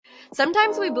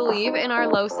Sometimes we believe in our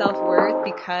low self-worth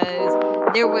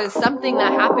because there was something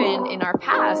that happened in our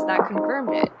past that confirmed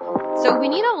it. So we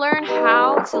need to learn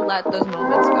how to let those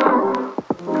moments go.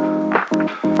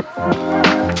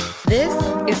 This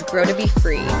is Grow to Be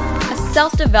Free, a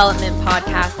self-development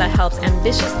podcast that helps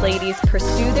ambitious ladies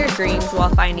pursue their dreams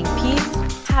while finding peace,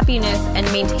 happiness, and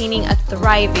maintaining a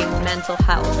thriving mental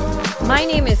health. My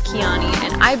name is Kiani,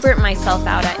 and I burnt myself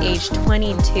out at age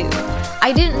 22.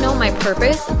 I didn't know my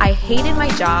purpose, I hated my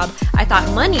job, I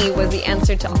thought money was the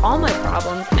answer to all my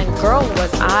problems, and girl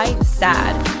was I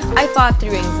sad. I fought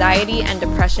through anxiety and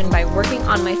depression by working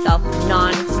on myself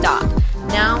non-stop.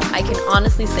 Now, I can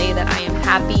honestly say that I am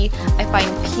happy, I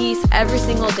find peace every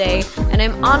single day, and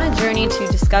I'm on a journey to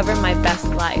discover my best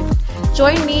life.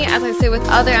 Join me as I sit with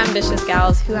other ambitious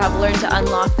gals who have learned to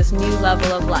unlock this new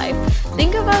level of life.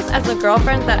 Think of us as the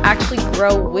girlfriends that actually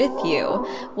grow with you.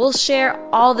 We'll share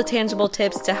all the tangible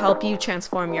tips to help you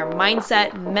transform your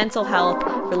mindset, mental health,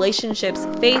 relationships,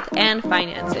 faith, and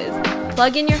finances.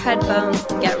 Plug in your headphones,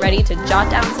 get ready to jot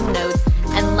down some notes,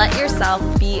 and let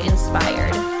yourself be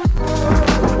inspired.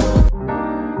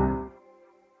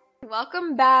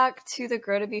 Welcome back to the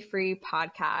Grow to Be Free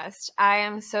podcast. I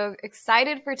am so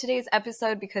excited for today's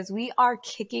episode because we are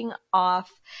kicking off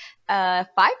a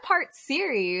 5-part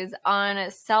series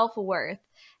on self-worth.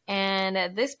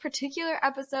 And this particular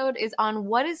episode is on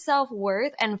what is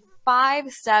self-worth and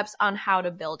 5 steps on how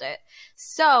to build it.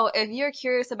 So if you're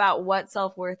curious about what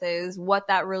self-worth is, what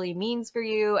that really means for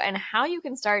you, and how you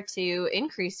can start to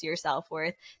increase your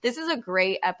self-worth, this is a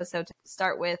great episode to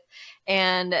start with.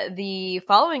 And the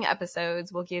following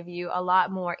episodes will give you a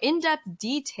lot more in-depth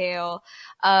detail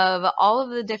of all of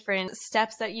the different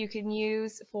steps that you can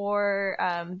use for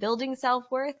building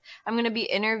self-worth. I'm going to be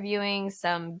interviewing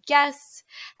some guests.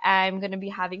 I'm going to be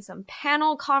having some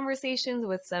panel conversations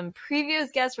with some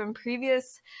previous guests from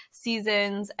previous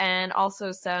seasons and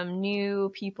also some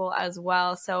new people as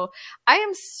well. So I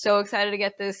am so excited to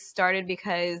get this started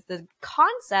because the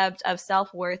concept of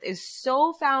self-worth is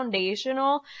so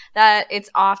foundational that it's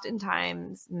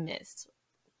oftentimes missed.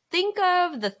 Think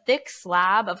of the thick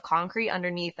slab of concrete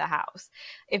underneath the house.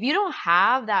 If you don't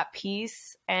have that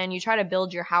piece and you try to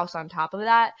build your house on top of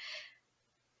that,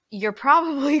 you're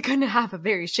probably going to have a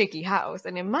very shaky house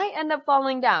and it might end up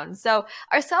falling down. So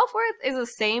our self-worth is the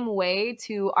same way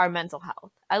to our mental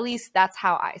health. At least that's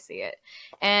how I see it.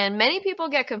 And many people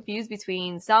get confused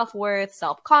between self-worth,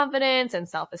 self-confidence, and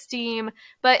self-esteem.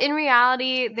 But in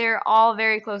reality, they're all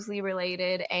very closely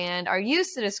related and are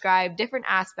used to describe different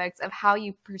aspects of how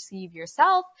you perceive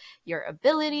yourself, your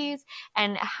abilities,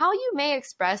 and how you may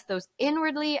express those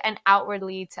inwardly and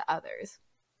outwardly to others.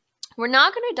 We're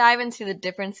not going to dive into the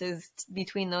differences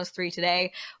between those 3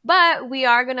 today, but we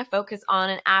are going to focus on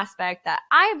an aspect that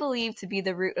I believe to be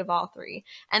the root of all 3,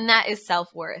 and that is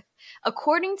self-worth.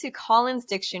 According to Collins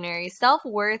Dictionary,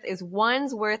 self-worth is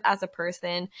one's worth as a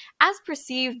person as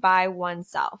perceived by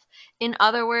oneself. In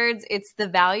other words, it's the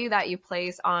value that you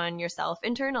place on yourself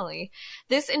internally.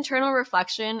 This internal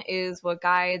reflection is what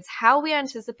guides how we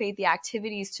anticipate the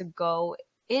activities to go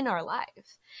in our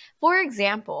life. For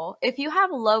example, if you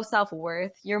have low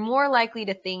self-worth, you're more likely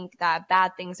to think that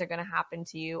bad things are going to happen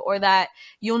to you or that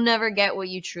you'll never get what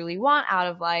you truly want out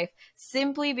of life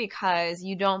simply because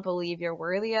you don't believe you're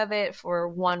worthy of it for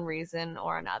one reason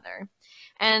or another.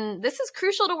 And this is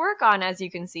crucial to work on, as you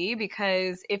can see,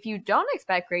 because if you don't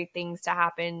expect great things to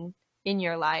happen in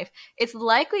your life, it's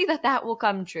likely that that will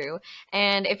come true.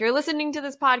 And if you're listening to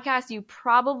this podcast, you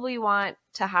probably want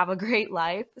to have a great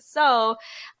life. So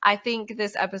I think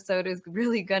this episode is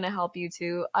really going to help you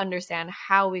to understand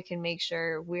how we can make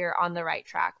sure we're on the right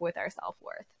track with our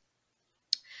self-worth.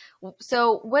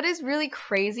 So what is really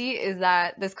crazy is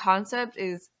that this concept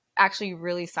is actually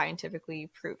really scientifically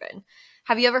proven.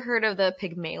 Have you ever heard of the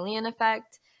Pygmalion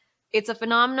effect? It's a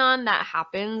phenomenon that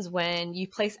happens when you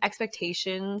place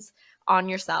expectations on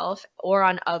yourself or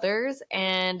on others,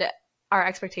 and our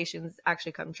expectations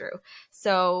actually come true.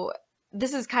 So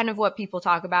this is kind of what people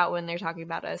talk about when they're talking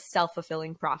about a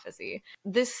self-fulfilling prophecy.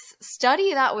 This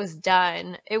study that was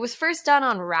done, it was first done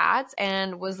on rats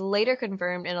and was later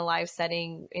confirmed in a live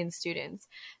setting in students.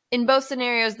 In both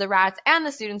scenarios, the rats and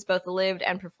the students both lived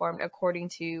and performed according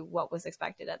to what was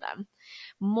expected of them.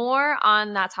 More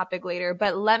on that topic later,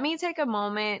 but let me take a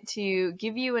moment to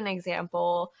give you an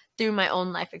example through my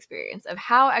own life experience of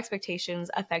how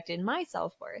expectations affected my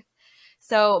self-worth.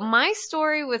 So my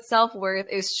story with self-worth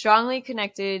is strongly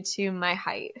connected to my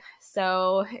height.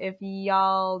 So if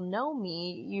y'all know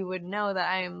me, you would know that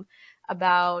I'm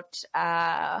about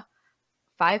 5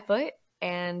 foot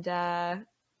and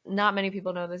not many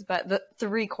people know this, but the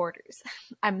 3/4.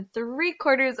 I'm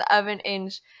 3/4 of an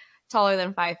inch taller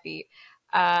than 5 feet.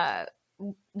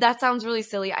 That sounds really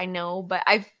silly, I know, but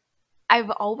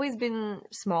I've always been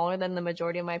smaller than the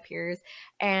majority of my peers,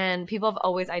 and people have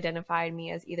always identified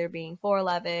me as either being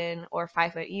 4'11" or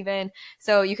 5 foot even.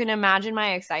 So you can imagine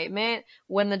my excitement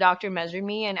when the doctor measured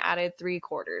me and added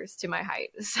 3/4 to my height.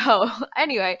 So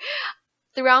anyway,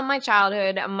 throughout my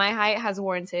childhood, my height has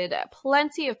warranted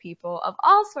plenty of people of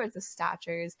all sorts of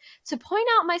statures to point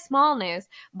out my smallness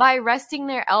by resting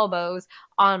their elbows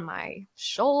on my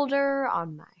shoulder,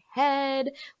 on my head,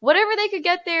 whatever they could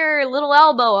get their little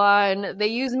elbow on. They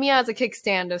use me as a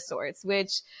kickstand of sorts,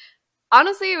 which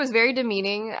honestly, it was very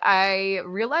demeaning. I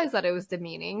realized that it was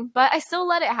demeaning, but I still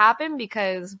let it happen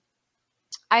because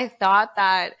I thought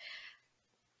that's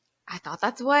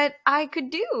what I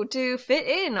could do to fit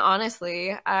in,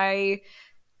 honestly. I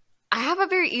have a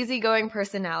very easygoing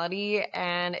personality,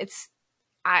 and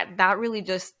that really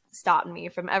just stopped me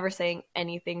from ever saying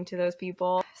anything to those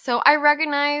people. So I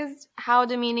recognized how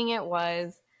demeaning it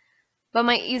was, but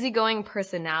my easygoing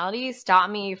personality stopped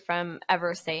me from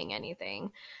ever saying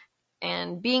anything.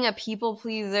 And being a people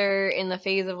pleaser in the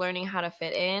phase of learning how to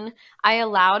fit in, I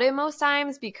allowed it most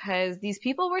times because these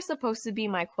people were supposed to be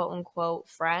my quote unquote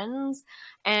friends,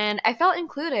 and I felt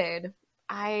included.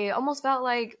 I almost felt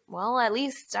like, well, at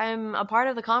least I'm a part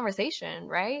of the conversation,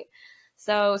 right?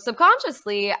 So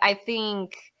subconsciously, I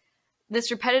think this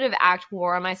repetitive act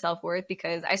wore on my self-worth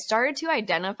because I started to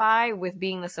identify with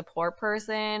being the support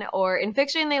person, or in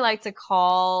fiction, they like to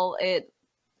call it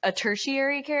a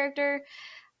tertiary character.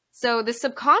 So the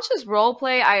subconscious role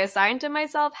play I assigned to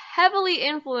myself heavily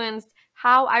influenced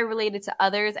how I related to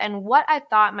others and what I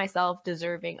thought myself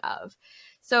deserving of.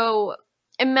 So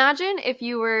imagine if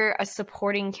you were a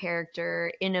supporting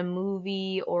character in a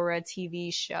movie or a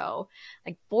TV show,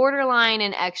 like borderline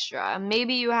an extra.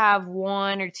 Maybe you have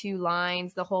 1 or 2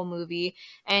 lines the whole movie,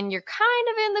 and you're kind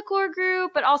of in the core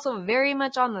group, but also very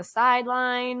much on the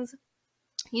sidelines.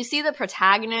 You see the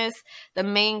protagonist, the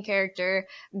main character,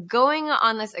 going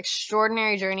on this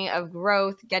extraordinary journey of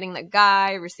growth, getting the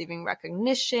guy, receiving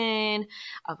recognition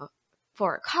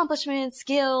for accomplishments,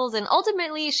 skills, and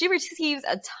ultimately she receives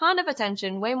a ton of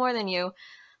attention, way more than you.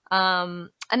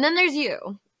 And then there's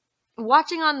you,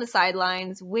 watching on the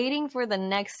sidelines, waiting for the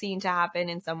next scene to happen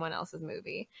in someone else's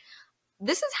movie.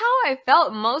 This is how I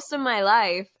felt most of my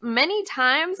life. Many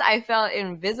times I felt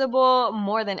invisible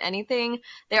more than anything.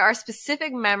 There are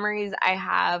specific memories I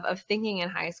have of thinking in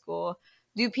high school,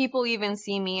 do people even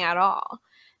see me at all?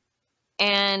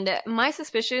 And my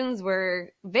suspicions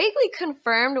were vaguely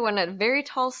confirmed when a very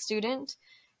tall student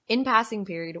in passing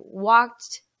period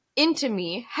walked into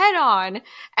me head on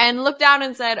and looked down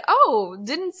and said, "Oh,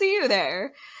 didn't see you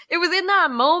there." It was in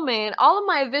that moment all of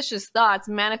my vicious thoughts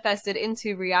manifested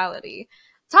into reality.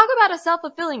 Talk about a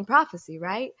self-fulfilling prophecy,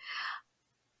 right?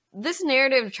 This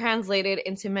narrative translated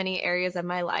into many areas of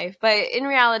my life, but in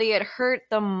reality, it hurt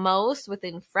the most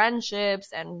within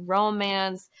friendships and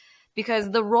romance,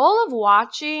 because the role of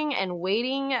watching and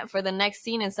waiting for the next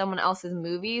scene in someone else's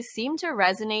movie seemed to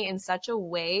resonate in such a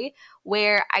way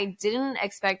where I didn't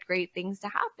expect great things to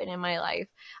happen in my life.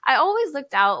 I always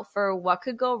looked out for what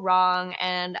could go wrong,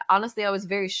 and honestly, I was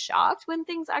very shocked when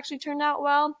things actually turned out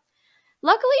well.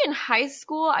 Luckily, in high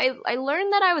school, I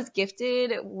learned that I was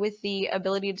gifted with the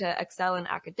ability to excel in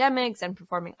academics and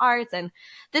performing arts, and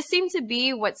this seemed to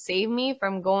be what saved me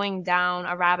from going down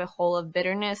a rabbit hole of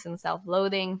bitterness and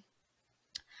self-loathing.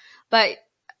 But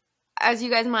as you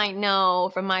guys might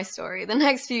know from my story, the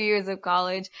next few years of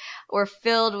college were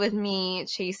filled with me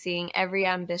chasing every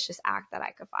ambitious act that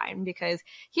I could find, because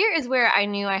here is where I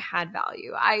knew I had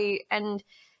value. And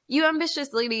you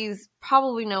ambitious ladies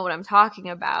probably know what I'm talking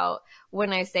about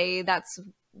when I say that's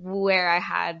where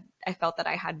I felt that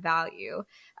I had value,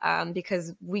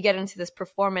 because we get into this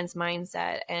performance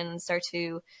mindset and start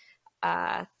to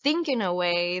think in a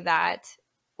way that,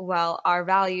 well, our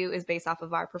value is based off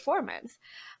of our performance.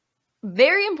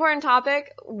 Very important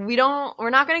topic. We're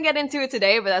not going to get into it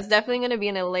today, but that's definitely going to be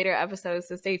in a later episode,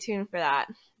 so stay tuned for that.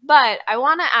 But I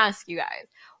want to ask you guys,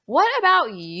 what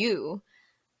about you?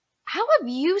 How have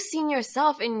you seen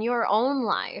yourself in your own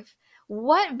life?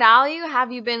 What value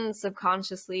have you been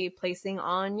subconsciously placing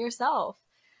on yourself?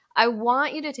 I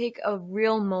want you to take a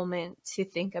real moment to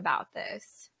think about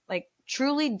this. Like,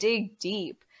 truly dig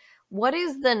deep. What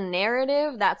is the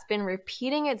narrative that's been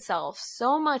repeating itself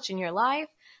so much in your life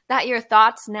that your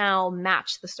thoughts now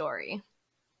match the story?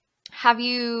 Have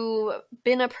you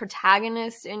been a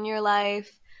protagonist in your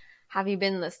life? Have you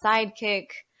been the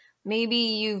sidekick? Maybe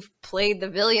you've played the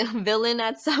villain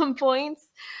at some points.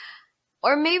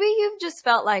 Or maybe you've just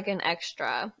felt like an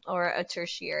extra or a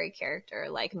tertiary character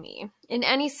like me. In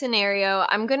any scenario,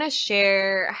 I'm going to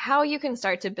share how you can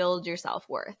start to build your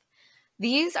self-worth.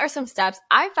 These are some steps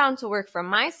I found to work for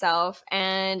myself,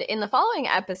 and in the following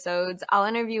episodes, I'll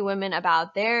interview women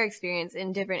about their experience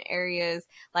in different areas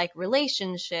like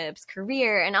relationships,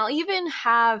 career, and I'll even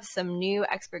have some new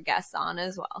expert guests on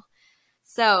as well.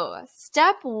 So,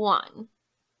 step 1,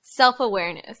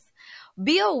 self-awareness.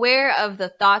 Be aware of the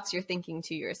thoughts you're thinking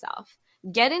to yourself.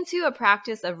 Get into a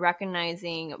practice of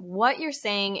recognizing what you're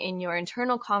saying in your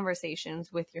internal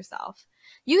conversations with yourself.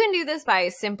 You can do this by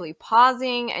simply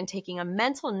pausing and taking a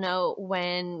mental note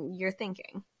when you're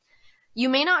thinking. You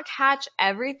may not catch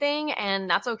everything, and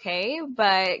that's okay,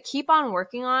 but keep on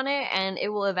working on it and it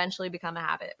will eventually become a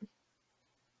habit.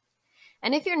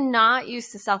 And if you're not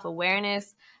used to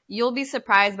self-awareness, you'll be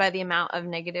surprised by the amount of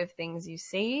negative things you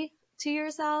say to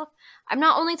yourself. I'm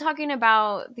not only talking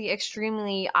about the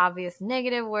extremely obvious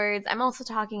negative words, I'm also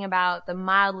talking about the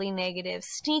mildly negative,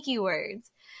 sneaky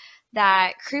words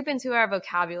that creep into our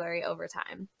vocabulary over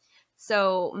time.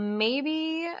 So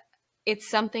maybe it's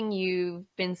something you've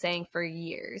been saying for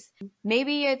years.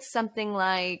 Maybe it's something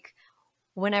like,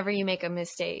 whenever you make a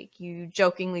mistake, you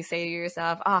jokingly say to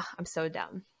yourself, I'm so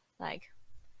dumb. Like,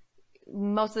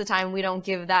 most of the time we don't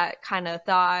give that kind of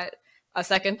thought a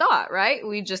second thought, right?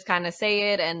 We just kind of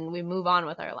say it and we move on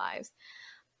with our lives.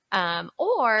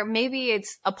 Or maybe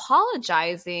it's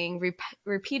apologizing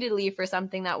repeatedly for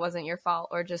something that wasn't your fault,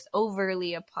 or just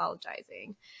overly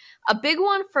apologizing. A big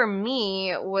one for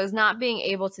me was not being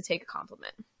able to take a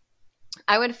compliment.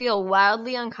 I would feel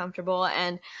wildly uncomfortable,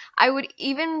 and I would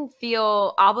even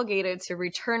feel obligated to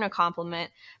return a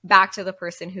compliment back to the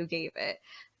person who gave it,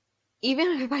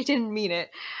 even if I didn't mean it.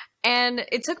 And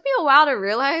it took me a while to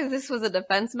realize this was a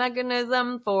defense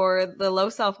mechanism for the low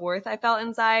self-worth I felt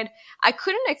inside. I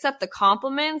couldn't accept the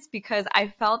compliments because I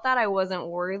felt that I wasn't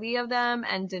worthy of them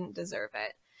and didn't deserve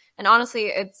it. And honestly,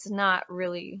 it's not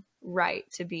really right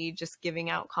to be just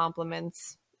giving out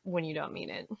compliments when you don't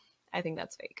mean it. I think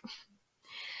that's fake.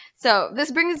 So this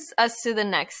brings us to the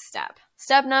next step.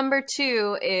 Step number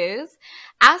 2 is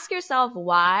ask yourself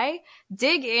why,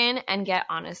 dig in, and get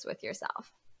honest with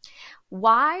yourself.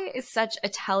 Why is such a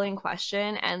telling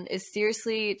question and is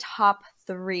seriously top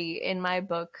 3 in my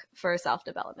book for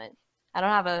self-development. I don't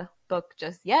have a book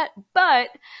just yet, but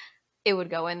it would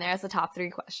go in there as a top 3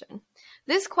 question.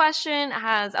 This question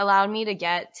has allowed me to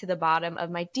get to the bottom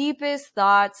of my deepest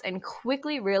thoughts and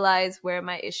quickly realize where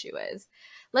my issue is.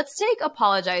 Let's take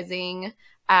apologizing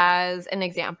as an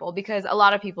example, because a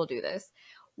lot of people do this.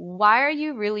 Why are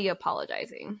you really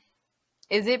apologizing?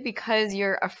 Is it because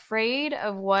you're afraid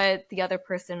of what the other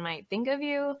person might think of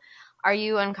you? Are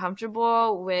you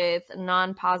uncomfortable with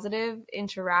non-positive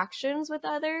interactions with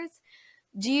others?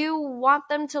 Do you want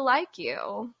them to like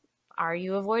you? Are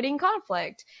you avoiding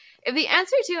conflict? If the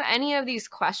answer to any of these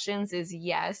questions is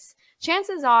yes,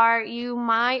 chances are you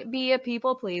might be a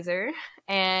people pleaser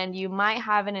and you might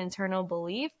have an internal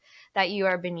belief that you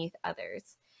are beneath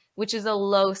others, which is a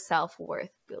low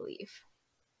self-worth belief.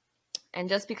 And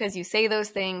just because you say those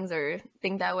things or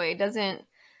think that way doesn't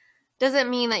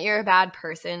mean that you're a bad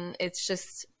person. It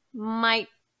just might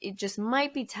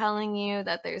be telling you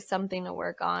that there's something to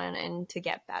work on and to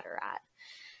get better at.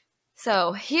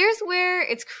 So here's where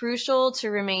it's crucial to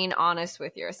remain honest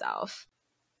with yourself.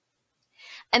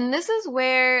 And this is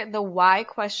where the why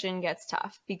question gets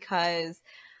tough, because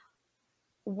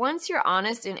once you're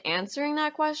honest in answering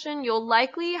that question, you'll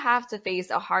likely have to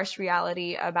face a harsh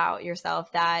reality about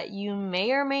yourself that you may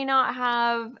or may not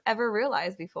have ever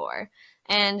realized before.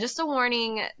 And just a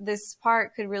warning, this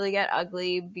part could really get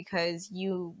ugly because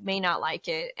you may not like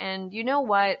it. And you know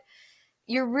what?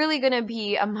 You're really going to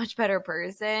be a much better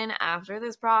person after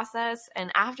this process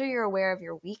and after you're aware of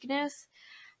your weakness.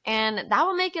 And that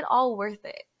will make it all worth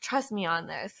it. Trust me on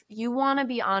this. You want to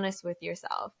be honest with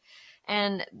yourself.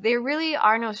 And there really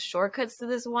are no shortcuts to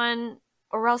this one,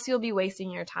 or else you'll be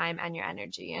wasting your time and your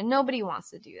energy. And nobody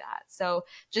wants to do that. So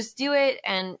just do it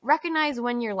and recognize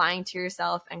when you're lying to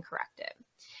yourself and correct it.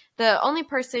 The only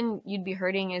person you'd be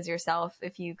hurting is yourself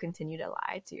if you continue to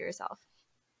lie to yourself.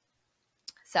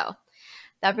 So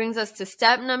that brings us to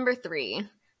step number 3,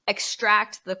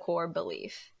 extract the core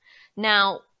belief.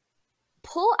 Now,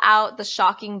 pull out the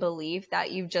shocking belief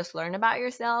that you've just learned about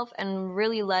yourself and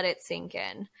really let it sink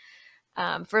in.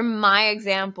 For my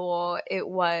example, it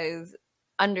was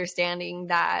understanding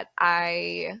that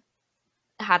I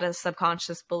had a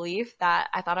subconscious belief that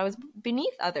I thought I was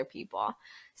beneath other people.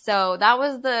 So that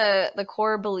was the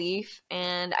core belief,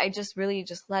 and I just really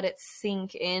just let it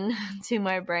sink in to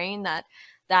my brain that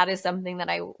that is something that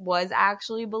I was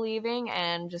actually believing,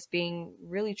 and just being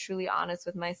really, truly honest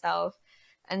with myself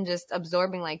and just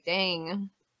absorbing like, dang,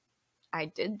 I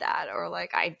did that, or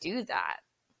like I do that.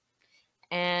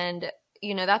 And,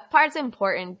 that part's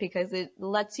important because it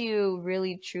lets you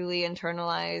really, truly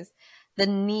internalize the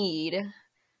need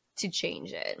to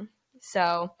change it.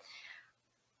 So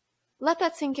let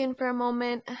that sink in for a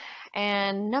moment.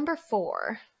 And number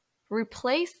 4,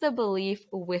 replace the belief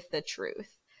with the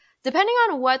truth. Depending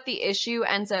on what the issue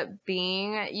ends up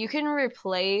being, you can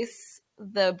replace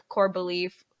the core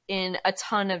belief in a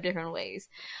ton of different ways.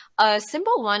 A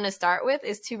simple one to start with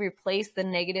is to replace the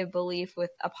negative belief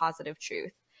with a positive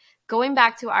truth. Going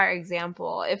back to our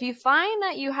example, if you find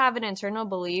that you have an internal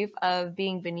belief of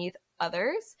being beneath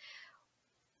others,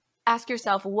 ask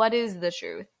yourself, what is the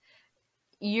truth?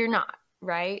 You're not,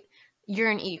 right? You're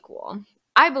an equal.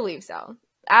 I believe so.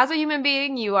 As a human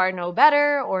being, you are no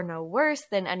better or no worse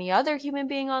than any other human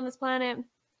being on this planet.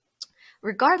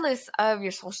 Regardless of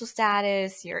your social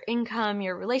status, your income,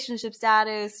 your relationship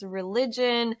status,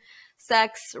 religion,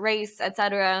 sex, race,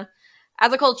 etc.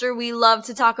 As a culture, we love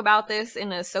to talk about this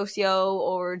in a socio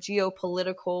or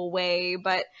geopolitical way,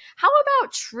 but how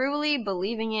about truly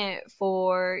believing it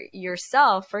for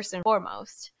yourself first and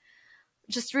foremost?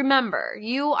 Just remember,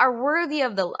 you are worthy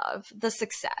of the love, the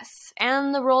success,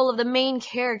 and the role of the main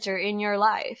character in your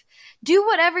life. Do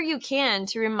whatever you can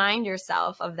to remind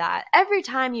yourself of that every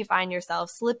time you find yourself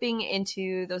slipping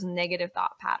into those negative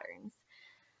thought patterns.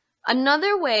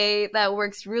 Another way that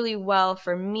works really well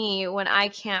for me when I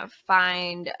can't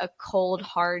find a cold,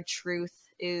 hard truth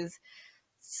is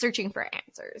searching for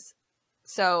answers.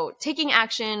 So taking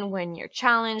action when you're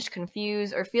challenged,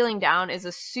 confused, or feeling down is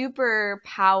a super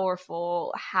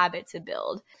powerful habit to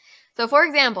build. So for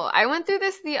example, I went through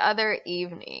this the other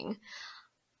evening,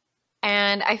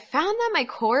 and I found that my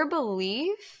core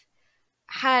belief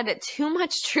had too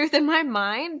much truth in my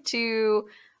mind to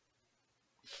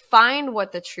find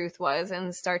what the truth was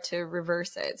and start to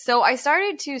reverse it. So I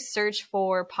started to search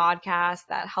for podcasts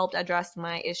that helped address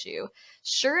my issue.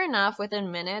 Sure enough,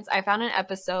 within minutes, I found an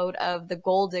episode of the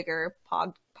Gold Digger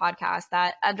podcast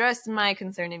that addressed my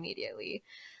concern immediately.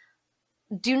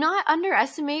 Do not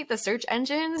underestimate the search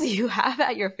engines you have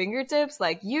at your fingertips,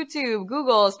 like YouTube,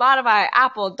 Google, Spotify,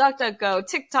 Apple, DuckDuckGo,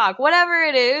 TikTok, whatever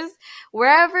it is.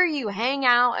 Wherever you hang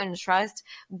out and trust,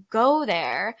 go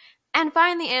there and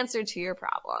find the answer to your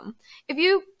problem. If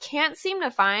you can't seem to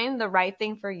find the right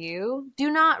thing for you, do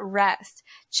not rest.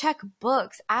 Check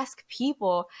books, ask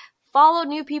people, follow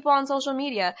new people on social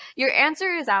media. Your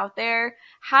answer is out there.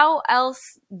 How else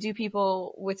do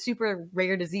people with super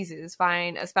rare diseases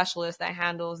find a specialist that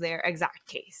handles their exact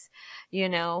case? You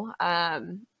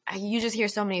just hear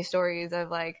so many stories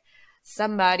of like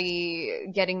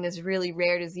somebody getting this really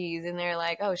rare disease and they're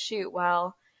like, oh shoot,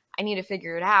 well, I need to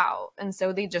figure it out. And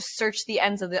so they just search the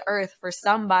ends of the earth for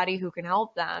somebody who can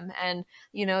help them. And,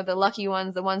 the lucky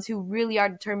ones, the ones who really are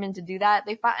determined to do that,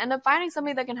 they end up finding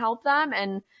somebody that can help them.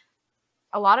 And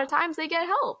a lot of times they get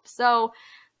help. So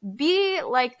be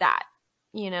like that.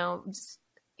 You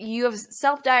have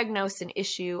self-diagnosed an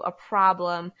issue, a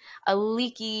problem, a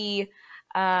leaky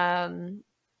hole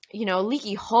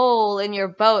in your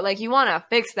boat. Like, you want to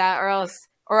fix that or else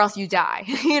you die.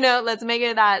 Let's make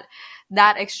it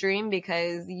that extreme,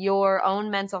 because your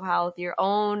own mental health, your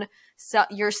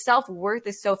self-worth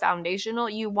is so foundational.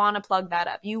 You want to plug that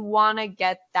up. You want to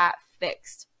get that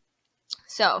fixed.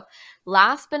 So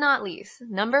last but not least,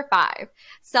 number 5,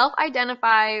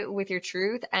 self-identify with your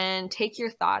truth and take your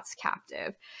thoughts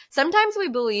captive. Sometimes we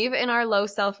believe in our low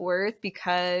self-worth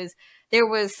because there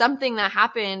was something that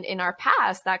happened in our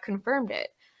past that confirmed it.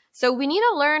 So we need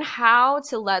to learn how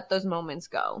to let those moments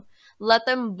go. Let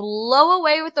them blow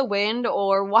away with the wind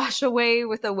or wash away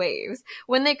with the waves.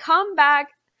 When they come back,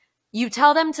 you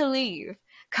tell them to leave.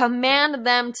 Command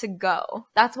them to go.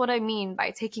 That's what I mean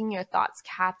by taking your thoughts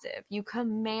captive. You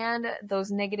command those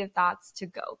negative thoughts to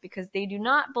go because they do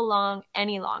not belong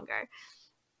any longer.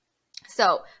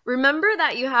 So remember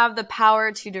that you have the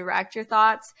power to direct your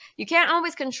thoughts. You can't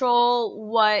always control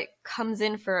what comes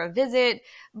in for a visit,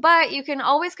 but you can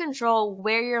always control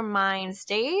where your mind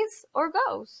stays or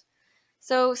goes.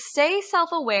 So stay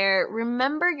self-aware,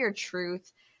 remember your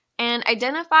truth, and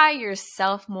identify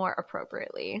yourself more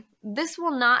appropriately. This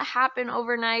will not happen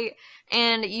overnight,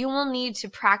 and you will need to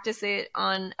practice it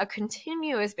on a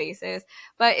continuous basis,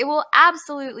 but it will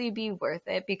absolutely be worth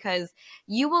it because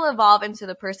you will evolve into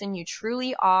the person you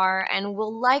truly are and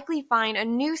will likely find a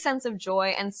new sense of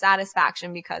joy and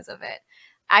satisfaction because of it.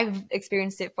 I've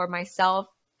experienced it for myself,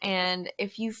 and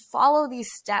if you follow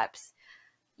these steps,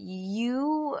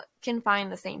 you can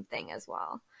find the same thing as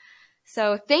well.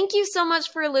 So thank you so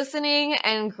much for listening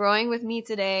and growing with me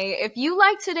today. If you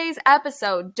liked today's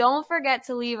episode, don't forget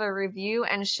to leave a review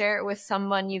and share it with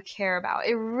someone you care about.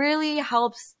 It really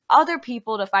helps other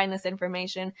people to find this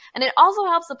information. And it also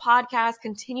helps the podcast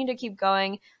continue to keep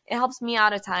going. It helps me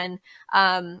out a ton.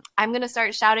 I'm going to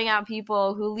start shouting out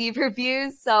people who leave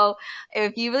reviews. So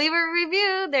if you leave a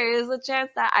review, there is a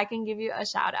chance that I can give you a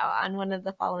shout out on one of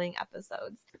the following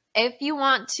episodes. If you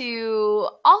want to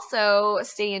also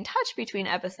stay in touch between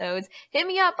episodes, hit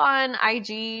me up on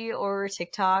IG or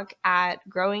TikTok at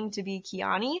Growing to Be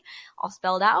Kiani, all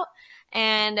spelled out.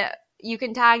 And you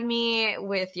can tag me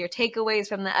with your takeaways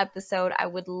from the episode. I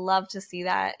would love to see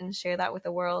that and share that with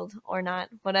the world, or not,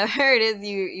 whatever it is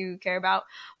you care about.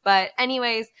 But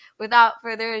anyways, without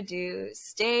further ado,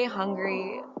 stay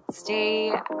hungry, stay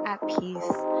at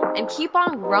peace, and keep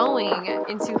on growing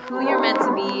into who you're meant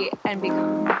to be and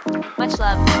become. Much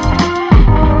love.